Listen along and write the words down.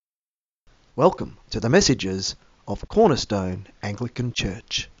Welcome to the messages of Cornerstone Anglican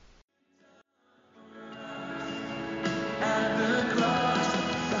Church.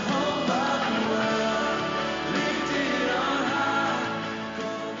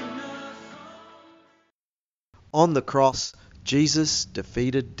 On the cross, Jesus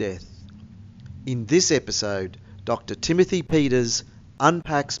defeated death. In this episode, Dr. Timothy Peters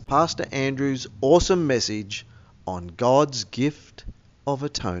unpacks Pastor Andrew's awesome message on God's gift of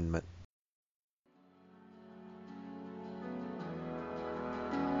atonement.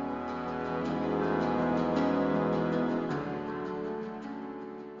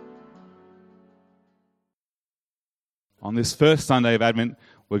 On this first Sunday of Advent,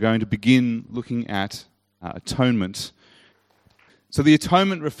 we're going to begin looking at atonement. So the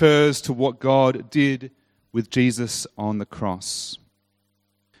atonement refers to what God did with Jesus on the cross.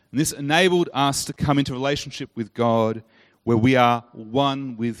 And this enabled us to come into relationship with God where we are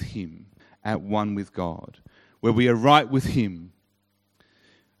one with Him, at one with God, where we are right with Him.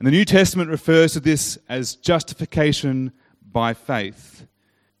 And the New Testament refers to this as justification by faith.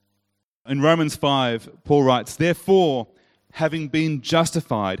 In Romans 5, Paul writes, "Therefore, having been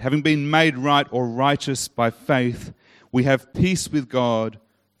justified, having been made right or righteous by faith, we have peace with God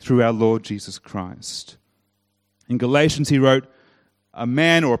through our Lord Jesus Christ." In Galatians, he wrote, "A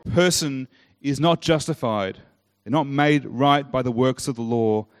man or a person is not justified. They're not made right by the works of the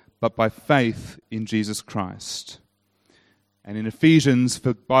law, but by faith in Jesus Christ." And in Ephesians,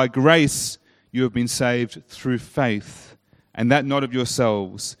 "For by grace you have been saved through faith, and that not of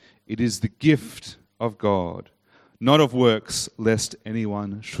yourselves. It is the gift of God, not of works, lest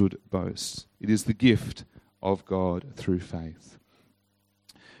anyone should boast." It is the gift of God through faith.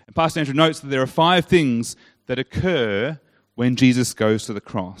 And Pastor Andrew notes that there are 5 things that occur when Jesus goes to the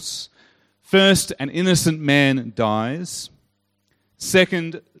cross. First, an innocent man dies.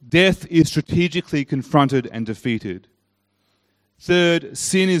 Second, death is strategically confronted and defeated. Third,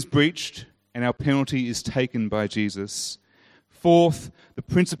 sin is breached and our penalty is taken by Jesus. Fourth, the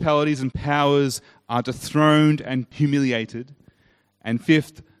principalities and powers are dethroned and humiliated. And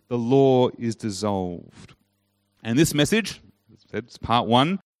fifth, the law is dissolved. And this message, it's part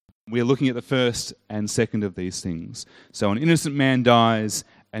 1, we are looking at the first and second of these things. So an innocent man dies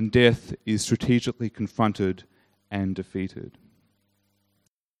and death is strategically confronted and defeated.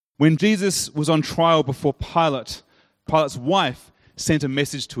 When Jesus was on trial before Pilate, Pilate's wife sent a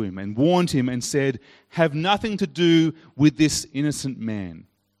message to him and warned him and said, "Have nothing to do with this innocent man."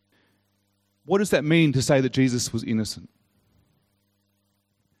 What does that mean to say that Jesus was innocent?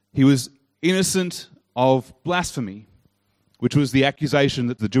 He was innocent of blasphemy, which was the accusation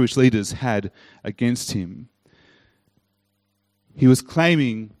that the Jewish leaders had against him. He was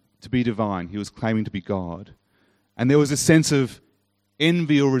claiming to be divine. He was claiming to be God. And there was a sense of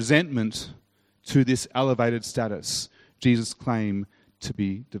envy or resentment to this elevated status, Jesus' claim to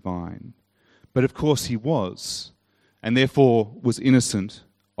be divine. But of course he was, and therefore was innocent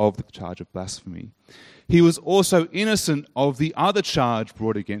of the charge of blasphemy. He was also innocent of the other charge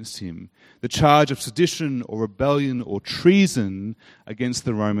brought against him, the charge of sedition or rebellion or treason against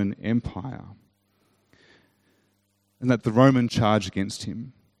the Roman Empire. And that the Roman charge against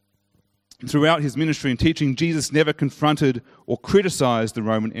him. Throughout his ministry and teaching, Jesus never confronted or criticized the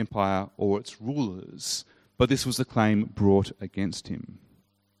Roman Empire or its rulers, but this was the claim brought against him.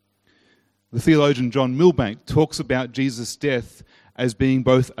 The theologian John Milbank talks about Jesus' death as being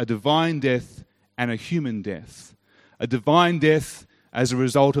both a divine death and a human death. A divine death as a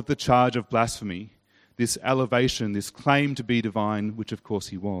result of the charge of blasphemy, this elevation, this claim to be divine, which of course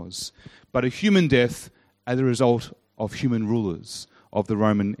he was. But a human death as a result of human rulers of the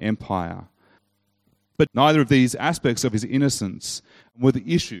Roman Empire. But neither of these aspects of his innocence were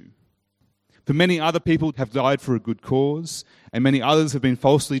the issue. For many other people have died for a good cause, and many others have been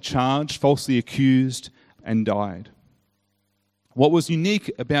falsely charged, falsely accused, and died. What was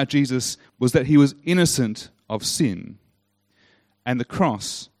unique about Jesus was that he was innocent of sin, and the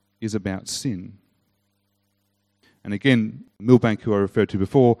cross is about sin. And again, Milbank, who I referred to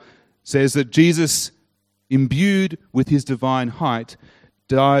before, says that Jesus, imbued with his divine height,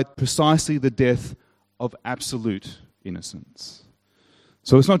 died precisely the death of absolute innocence.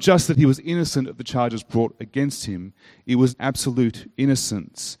 So it's not just that he was innocent of the charges brought against him, it was absolute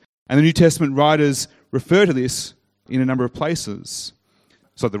innocence. And the New Testament writers refer to this in a number of places.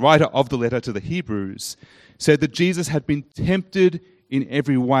 So the writer of the letter to the Hebrews said that Jesus had been tempted in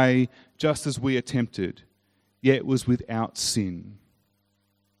every way, just as we are tempted, yet was without sin.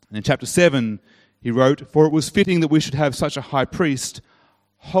 And in chapter 7, he wrote, "For it was fitting that we should have such a high priest,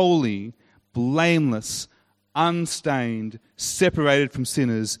 holy, blameless, unstained, separated from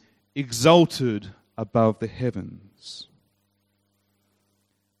sinners, exalted above the heavens.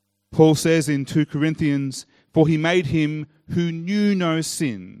 Paul says in 2 Corinthians, "For he made him who knew no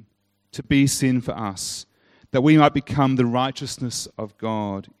sin to be sin for us, that we might become the righteousness of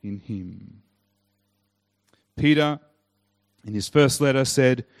God in him." Peter, in his first letter,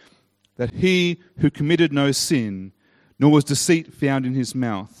 said that he who committed no sin, nor was deceit found in his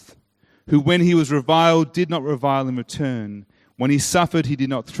mouth, who when he was reviled did not revile in return, when he suffered he did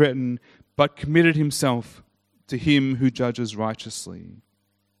not threaten, but committed himself to him who judges righteously.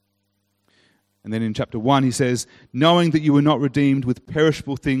 And then in chapter 1 he says, "Knowing that you were not redeemed with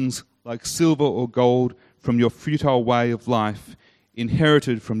perishable things like silver or gold from your futile way of life,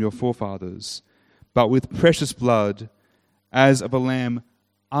 inherited from your forefathers, but with precious blood, as of a lamb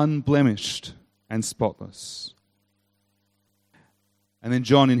unblemished and spotless." And then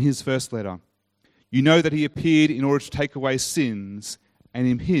John in his first letter, "You know that he appeared in order to take away sins, and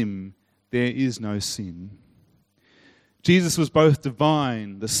in him there is no sin." Jesus was both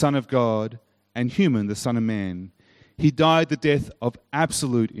divine, the Son of God, and human, the Son of Man. He died the death of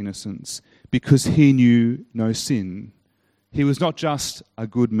absolute innocence because he knew no sin. He was not just a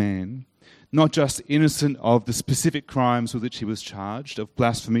good man, not just innocent of the specific crimes with which he was charged, of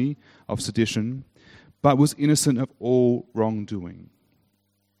blasphemy, of sedition, but was innocent of all wrongdoing.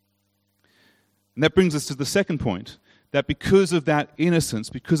 And that brings us to the second point, that because of that innocence,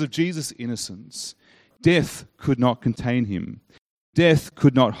 because of Jesus' innocence, death could not contain him. Death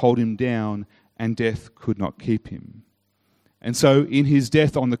could not hold him down, and death could not keep him. And so in his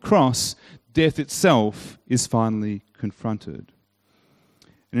death on the cross, death itself is finally confronted.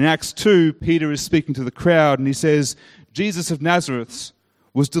 And in Acts 2, Peter is speaking to the crowd and he says, "Jesus of Nazareth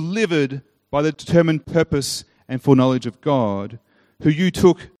was delivered by the determined purpose and foreknowledge of God, who you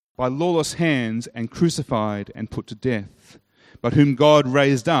took by lawless hands and crucified and put to death, but whom God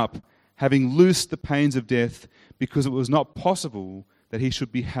raised up, having loosed the pains of death, because it was not possible that he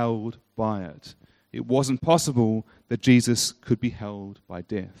should be held by it." It wasn't possible that Jesus could be held by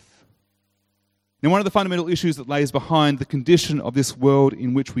death. Now, one of the fundamental issues that lays behind the condition of this world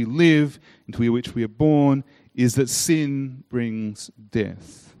in which we live, into which we are born, is that sin brings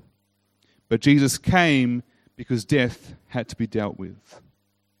death. But Jesus came because death had to be dealt with.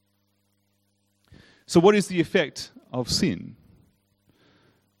 So what is the effect of sin?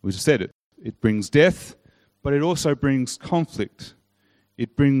 We just said it. It brings death, but it also brings conflict.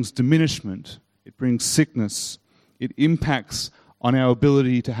 It brings diminishment. It brings sickness. It impacts on our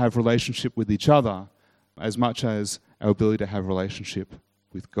ability to have relationship with each other as much as our ability to have relationship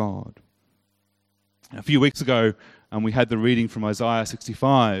with God. A few weeks ago, we had the reading from Isaiah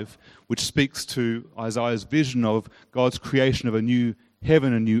 65, which speaks to Isaiah's vision of God's creation of a new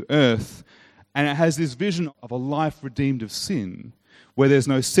heaven, a new earth. And it has this vision of a life redeemed of sin, where there's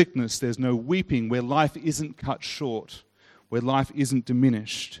no sickness, there's no weeping, where life isn't cut short, where life isn't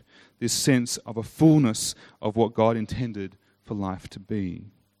diminished. This sense of a fullness of what God intended for life to be.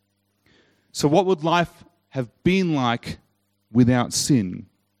 So what would life have been like without sin?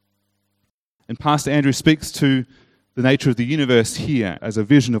 And Pastor Andrew speaks to the nature of the universe here as a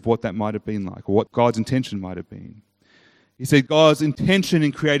vision of what that might have been like, or what God's intention might have been. He said God's intention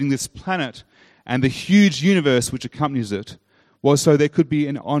in creating this planet and the huge universe which accompanies it was so there could be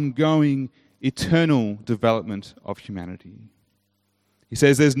an ongoing, eternal development of humanity. He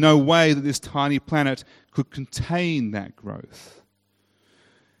says there's no way that this tiny planet could contain that growth.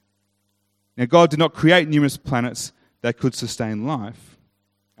 Now, God did not create numerous planets that could sustain life,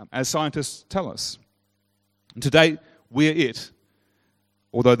 as scientists tell us. And to date, we're it,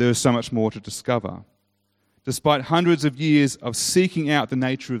 although there is so much more to discover. Despite hundreds of years of seeking out the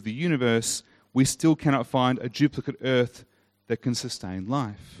nature of the universe, we still cannot find a duplicate Earth that can sustain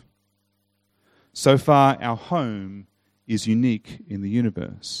life. So far, our home is unique in the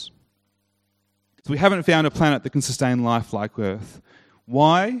universe. So we haven't found a planet that can sustain life like Earth.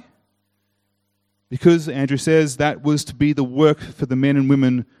 Why? Because, Andrew says, that was to be the work for the men and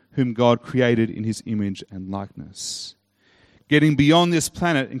women whom God created in his image and likeness. Getting beyond this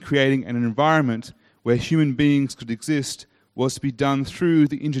planet and creating an environment where human beings could exist was to be done through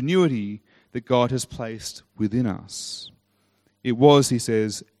the ingenuity that God has placed within us. It was, he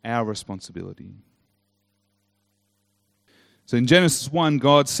says, our responsibility. So in Genesis 1,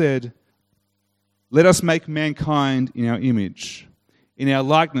 God said, "Let us make mankind in our image, in our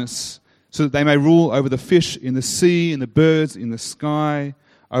likeness, so that they may rule over the fish in the sea and the birds in the sky,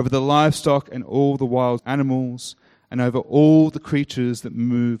 over the livestock and all the wild animals, and over all the creatures that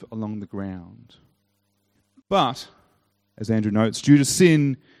move along the ground." But, as Andrew notes, due to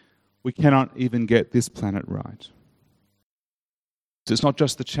sin, we cannot even get this planet right. So it's not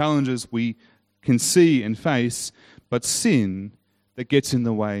just the challenges we can see and face, but sin that gets in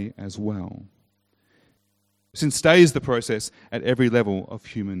the way as well. Sin stays the process at every level of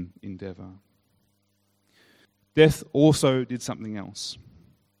human endeavour. Death also did something else.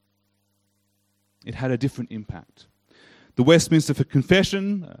 It had a different impact. The Westminster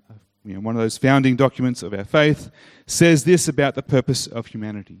Confession, one of those founding documents of our faith, says this about the purpose of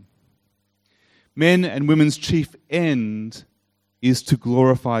humanity. Men and women's chief end is to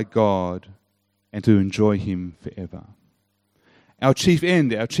glorify God and to enjoy Him forever. Our chief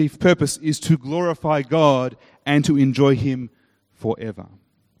end, our chief purpose is to glorify God and to enjoy Him forever.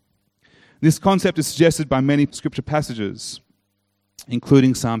 This concept is suggested by many scripture passages,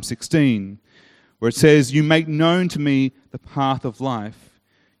 including Psalm 16, where it says, "You make known to me the path of life.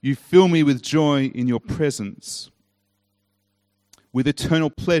 You fill me with joy in your presence, with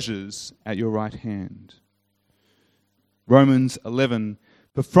eternal pleasures at your right hand." Romans 11,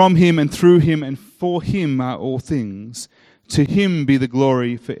 "For from Him and through Him and for Him are all things. To Him be the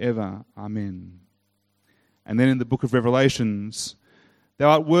glory forever. Amen." And then in the book of Revelations, "Thou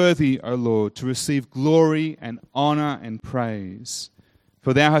art worthy, O Lord, to receive glory and honour and praise.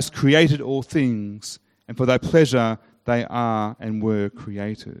 For Thou hast created all things, and for Thy pleasure they are and were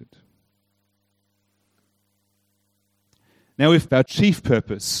created." Now, if our chief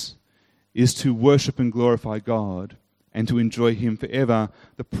purpose is to worship and glorify God and to enjoy Him forever,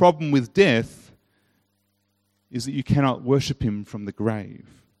 the problem with death is that you cannot worship Him from the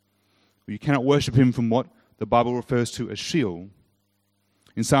grave. You cannot worship Him from what the Bible refers to as Sheol.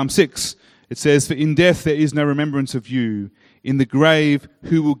 In Psalm 6, it says, "For in death there is no remembrance of you. In the grave,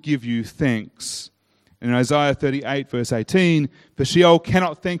 who will give you thanks?" And in Isaiah 38, verse 18, "For Sheol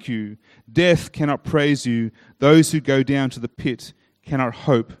cannot thank you. Death cannot praise you. Those who go down to the pit cannot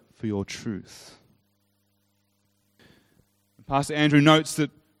hope for your truth." Pastor Andrew notes that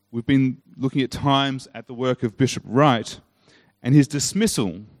we've been looking at times at the work of Bishop Wright and his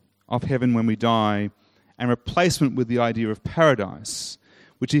dismissal of heaven when we die and replacement with the idea of paradise,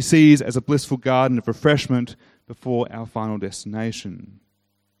 which he sees as a blissful garden of refreshment before our final destination.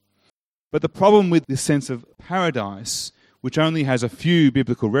 But the problem with this sense of paradise, which only has a few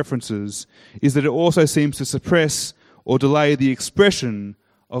biblical references, is that it also seems to suppress or delay the expression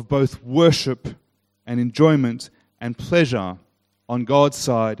of both worship and enjoyment and pleasure on God's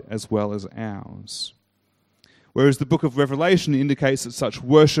side as well as ours. Whereas the book of Revelation indicates that such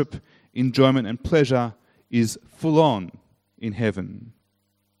worship, enjoyment and pleasure is full on in heaven.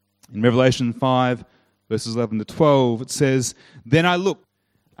 In Revelation 5, verses 11 to 12, it says, "Then I looked,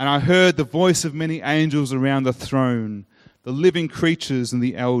 and I heard the voice of many angels around the throne, the living creatures and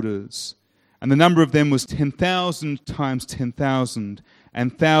the elders. And the number of them was 10,000 times 10,000,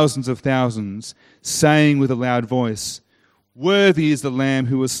 and thousands of thousands, saying with a loud voice, 'Worthy is the Lamb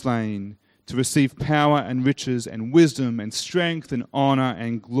who was slain, to receive power and riches and wisdom and strength and honor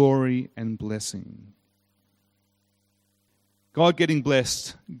and glory and blessing.'" God getting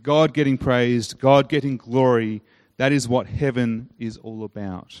blessed, God getting praised, God getting glory, that is what heaven is all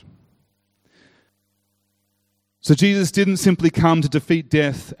about. So Jesus didn't simply come to defeat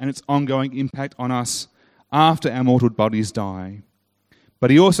death and its ongoing impact on us after our mortal bodies die,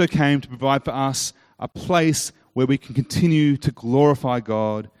 but He also came to provide for us a place where we can continue to glorify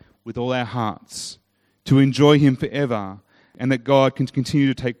God with all our hearts, to enjoy Him forever, and that God can continue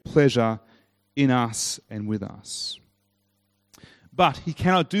to take pleasure in us and with us. But He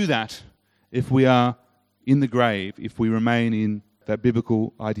cannot do that if we are in the grave, if we remain in that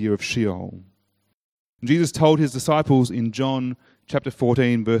biblical idea of Sheol. Jesus told His disciples in John chapter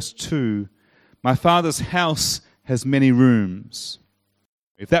 14, verse 2, "My Father's house has many rooms.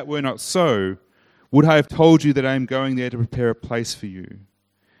 If that were not so, would I have told you that I am going there to prepare a place for you?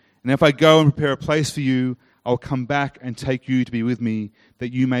 And if I go and prepare a place for you, I will come back and take you to be with me,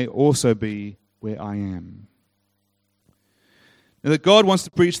 that you may also be where I am." Now, that God wants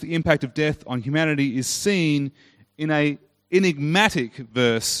to preach the impact of death on humanity is seen in an enigmatic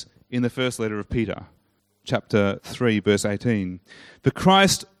verse in the first letter of Peter, chapter 3, verse 18. "For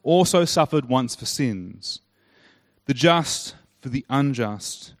Christ also suffered once for sins, the just for the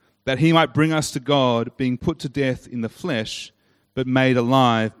unjust, that He might bring us to God, being put to death in the flesh, but made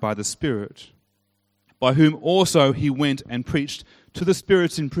alive by the Spirit, by whom also He went and preached to the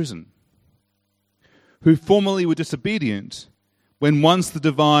spirits in prison, who formerly were disobedient, when once the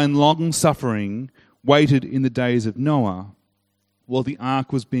divine long-suffering waited in the days of Noah, while the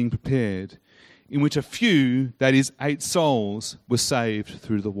ark was being prepared, in which a few, that is 8 souls, were saved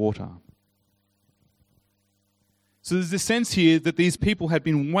through the water." So there's this sense here that these people had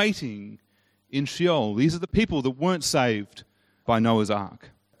been waiting in Sheol. These are the people that weren't saved by by Noah's ark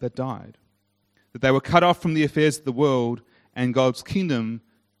that died. That they were cut off from the affairs of the world and God's kingdom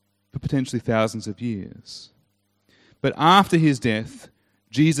for potentially thousands of years. But after his death,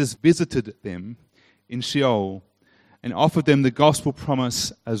 Jesus visited them in Sheol and offered them the gospel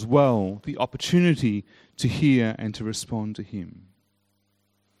promise as well, the opportunity to hear and to respond to him.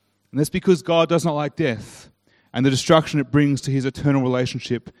 And that's because God does not like death and the destruction it brings to his eternal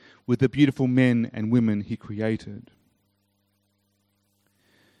relationship with the beautiful men and women he created.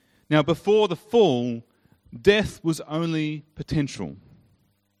 Now, before the fall, death was only potential.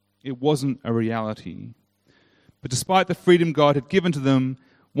 It wasn't a reality. But despite the freedom God had given to them,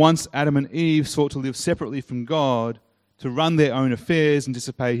 once Adam and Eve sought to live separately from God, to run their own affairs and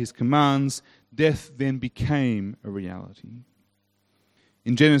disobey his commands, death then became a reality.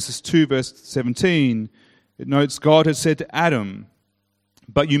 In Genesis 2, verse 17, it notes God had said to Adam,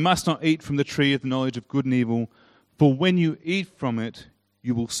 "But you must not eat from the tree of the knowledge of good and evil, for when you eat from it,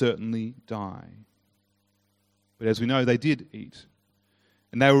 you will certainly die." But as we know, they did eat.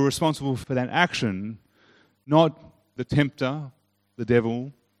 And they were responsible for that action, not the tempter, the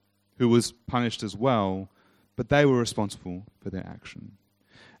devil, who was punished as well, but they were responsible for their action.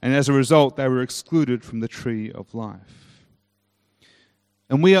 And as a result, they were excluded from the tree of life.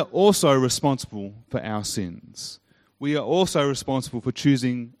 And we are also responsible for our sins. We are also responsible for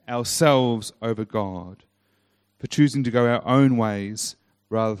choosing ourselves over God, for choosing to go our own ways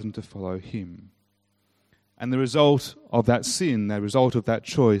rather than to follow him. And the result of that sin, the result of that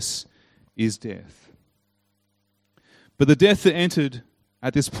choice, is death. But the death that entered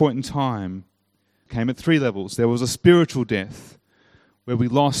at this point in time came at three levels. There was a spiritual death, where we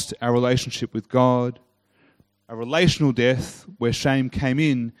lost our relationship with God, a relational death, where shame came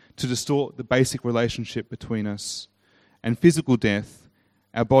in to distort the basic relationship between us, and physical death,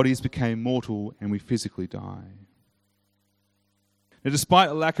 our bodies became mortal and we physically die. Now, despite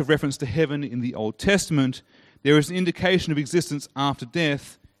a lack of reference to heaven in the Old Testament, there is an indication of existence after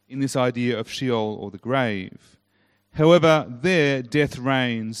death in this idea of Sheol or the grave. However, there death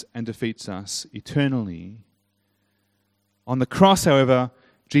reigns and defeats us eternally. On the cross, however,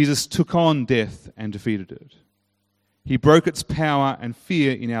 Jesus took on death and defeated it. He broke its power and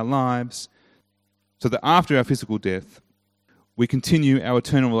fear in our lives so that after our physical death, we continue our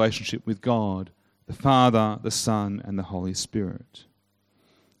eternal relationship with God, the Father, the Son, and the Holy Spirit.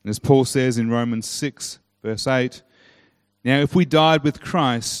 And as Paul says in Romans 6, verse 8, "Now if we died with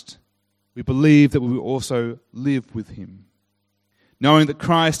Christ, we believe that we will also live with him, knowing that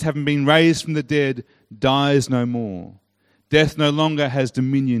Christ, having been raised from the dead, dies no more. Death no longer has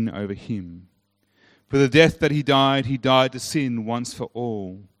dominion over him. For the death that he died to sin once for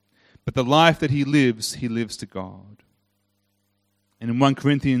all. But the life that he lives to God." And in 1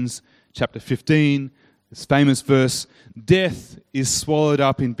 Corinthians chapter 15, this famous verse, "Death is swallowed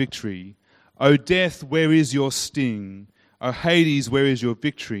up in victory. O death, where is your sting? O Hades, where is your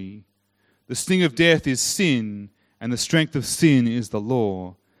victory? The sting of death is sin, and the strength of sin is the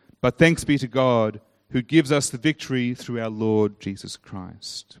law. But thanks be to God, who gives us the victory through our Lord Jesus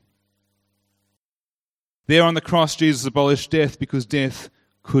Christ." There on the cross, Jesus abolished death because death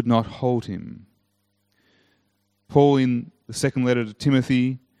could not hold him. Paul, in the second letter to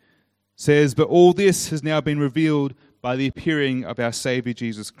Timothy, says, "But all this has now been revealed by the appearing of our Saviour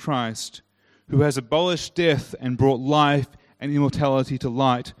Jesus Christ, who has abolished death and brought life and immortality to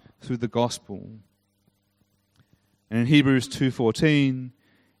light through the gospel." And in Hebrews 2:14,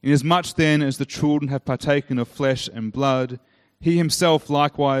 "Inasmuch then as the children have partaken of flesh and blood, he himself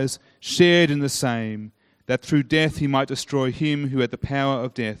likewise shared in the same, that through death he might destroy him who had the power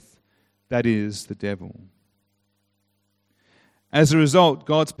of death, that is, the devil." As a result,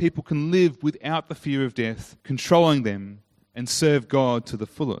 God's people can live without the fear of death controlling them and serve God to the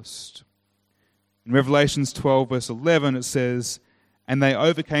fullest. In Revelations 12, verse 11, it says, "And they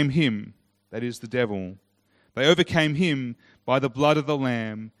overcame him," that is the devil. "They overcame him by the blood of the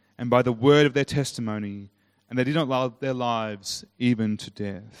Lamb and by the word of their testimony, and they did not love their lives even to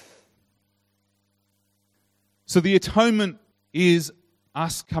death." So the atonement is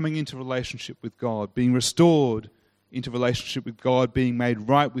us coming into relationship with God, being restored into relationship with God, being made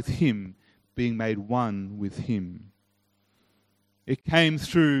right with him, being made one with him. It came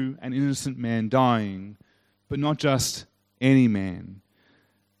through an innocent man dying, but not just any man,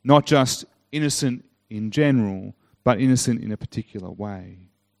 not just innocent in general, but innocent in a particular way.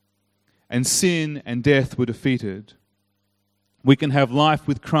 And sin and death were defeated. We can have life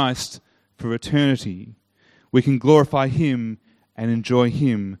with Christ for eternity. We can glorify him and enjoy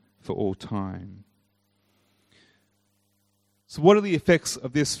him for all time. So what are the effects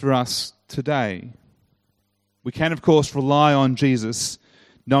of this for us today? We can, of course, rely on Jesus,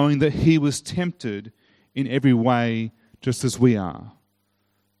 knowing that he was tempted in every way just as we are.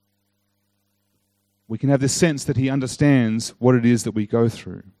 We can have this sense that he understands what it is that we go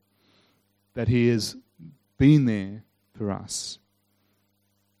through, that he has been there for us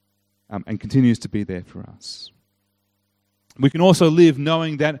and continues to be there for us. We can also live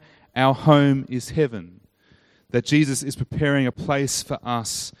knowing that our home is heaven, that Jesus is preparing a place for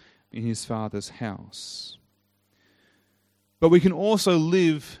us in his Father's house. But we can also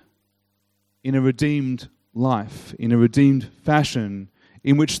live in a redeemed life, in a redeemed fashion,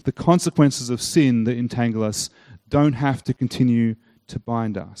 in which the consequences of sin that entangle us don't have to continue to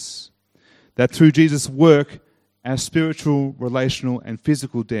bind us. That through Jesus' work, our spiritual, relational, and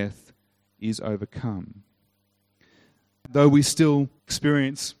physical death is overcome. Though we still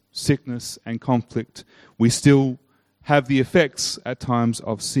experience sickness and conflict, we still have the effects at times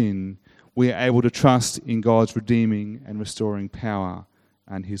of sin, we are able to trust in God's redeeming and restoring power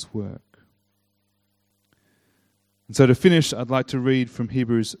and his work. And so to finish, I'd like to read from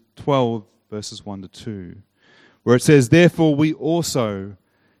Hebrews 12, verses 1 to 2, where it says, "Therefore we also,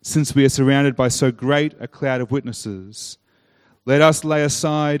 since we are surrounded by so great a cloud of witnesses, let us lay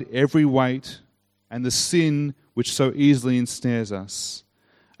aside every weight and the sin which so easily ensnares us,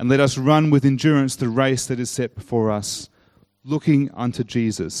 and let us run with endurance the race that is set before us, looking unto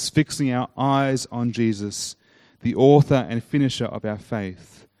Jesus, fixing our eyes on Jesus, the author and finisher of our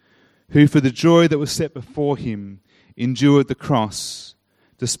faith, who for the joy that was set before him endured the cross,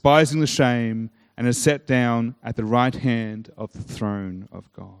 despising the shame, and is set down at the right hand of the throne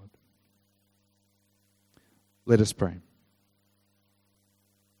of God." Let us pray.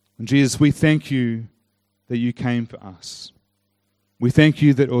 And Jesus, we thank you that you came for us. We thank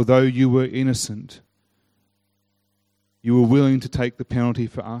you that although you were innocent, you were willing to take the penalty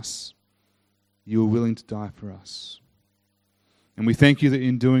for us. You were willing to die for us. And we thank you that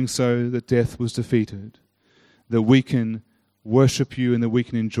in doing so, that death was defeated, that we can worship you and that we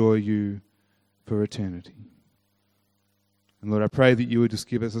can enjoy you for eternity. And Lord, I pray that you would just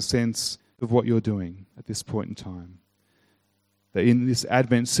give us a sense of what you're doing at this point in time. That in this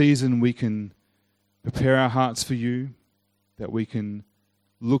Advent season we can prepare our hearts for you, that we can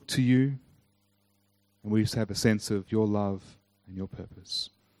look to you, and we just have a sense of your love and your purpose.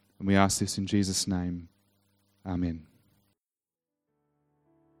 And we ask this in Jesus' name. Amen.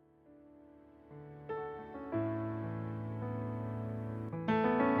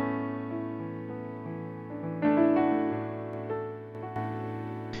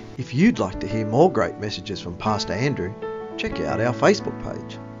 If you'd like to hear more great messages from Pastor Andrew, check out our Facebook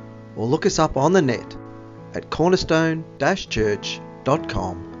page or look us up on the net at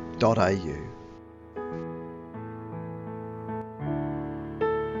cornerstone-church.com.au.